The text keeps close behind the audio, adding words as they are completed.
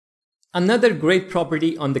Another great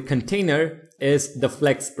property on the container is the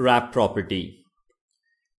flex wrap property.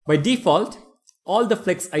 By default, all the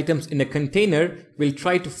flex items in a container will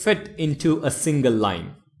try to fit into a single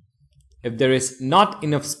line. If there is not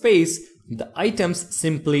enough space, the items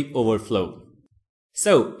simply overflow.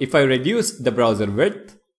 So if I reduce the browser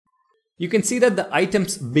width, you can see that the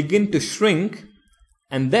items begin to shrink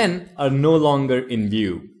and then are no longer in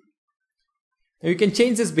view. Now you can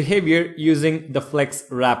change this behavior using the flex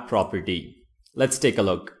wrap property. Let's take a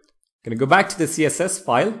look. I'm going to go back to the CSS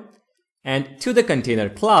file, and to the container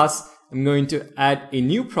class, I'm going to add a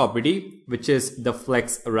new property, which is the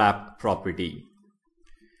flex wrap property.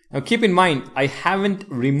 Now keep in mind, I haven't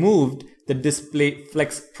removed the display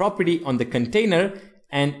flex property on the container,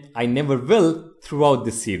 and I never will throughout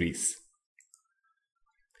this series.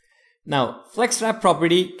 Now, flex wrap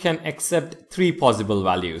property can accept three possible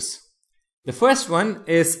values. The first one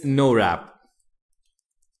is no wrap.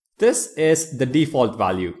 This is the default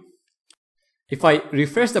value. If I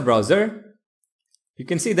refresh the browser, you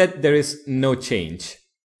can see that there is no change.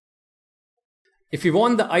 If we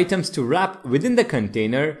want the items to wrap within the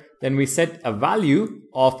container, then we set a value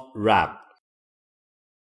of wrap.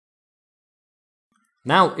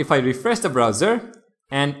 Now, if I refresh the browser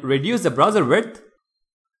and reduce the browser width,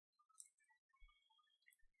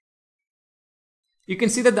 you can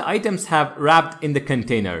see that the items have wrapped in the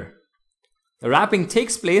container. The wrapping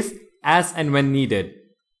takes place as and when needed.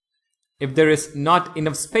 If there is not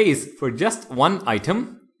enough space for just one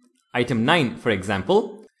item, item 9 for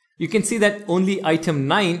example, you can see that only item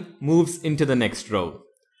 9 moves into the next row.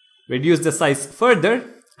 Reduce the size further,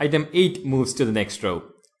 item 8 moves to the next row,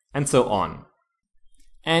 and so on.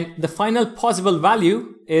 And the final possible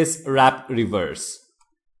value is wrap reverse.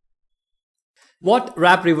 What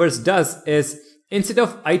wrap reverse does is, instead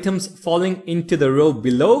of items falling into the row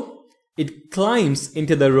below, it climbs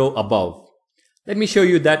into the row above. Let me show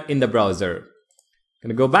you that in the browser. I'm going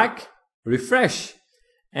to go back, refresh,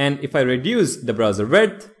 and if I reduce the browser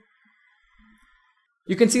width,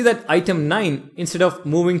 you can see that item 9, instead of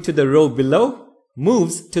moving to the row below,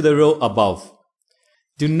 moves to the row above.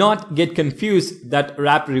 Do not get confused that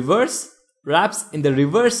wrap reverse wraps in the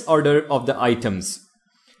reverse order of the items.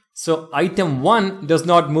 So item 1 does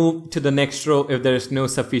not move to the next row if there is no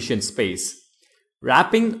sufficient space.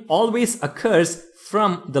 Wrapping always occurs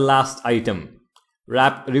from the last item.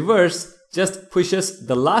 Wrap reverse just pushes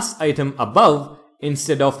the last item above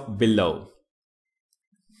instead of below.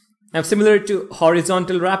 Now, similar to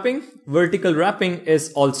horizontal wrapping, vertical wrapping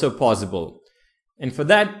is also possible. And for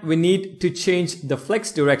that, we need to change the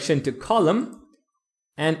flex direction to column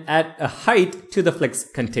and add a height to the flex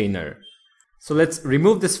container. So let's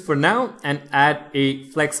remove this for now and add a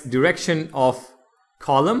flex direction of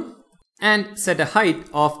column and set a height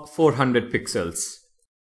of 400 pixels.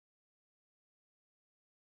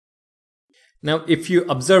 Now, if you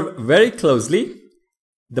observe very closely,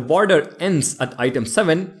 the border ends at item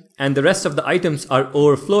 7 and the rest of the items are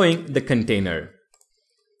overflowing the container.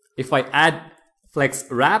 If I add flex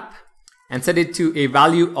wrap and set it to a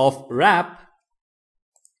value of wrap,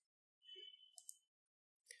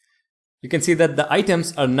 you can see that the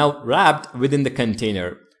items are now wrapped within the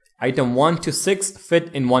container. Item 1 to 6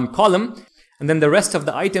 fit in one column, and then the rest of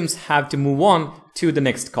the items have to move on to the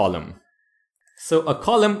next column. So a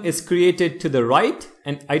column is created to the right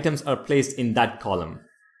and items are placed in that column.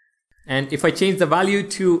 And if I change the value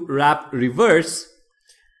to wrap reverse,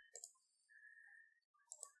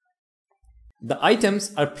 the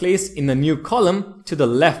items are placed in a new column to the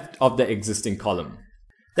left of the existing column.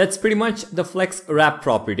 That's pretty much the flex wrap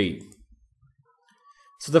property.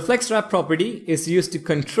 So the flex wrap property is used to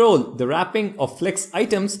control the wrapping of flex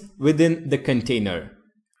items within the container.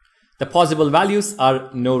 The possible values are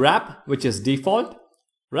no wrap, which is default,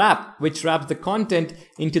 wrap, which wraps the content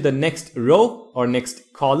into the next row or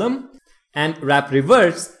next column, and wrap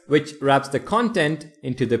reverse, which wraps the content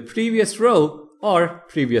into the previous row or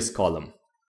previous column.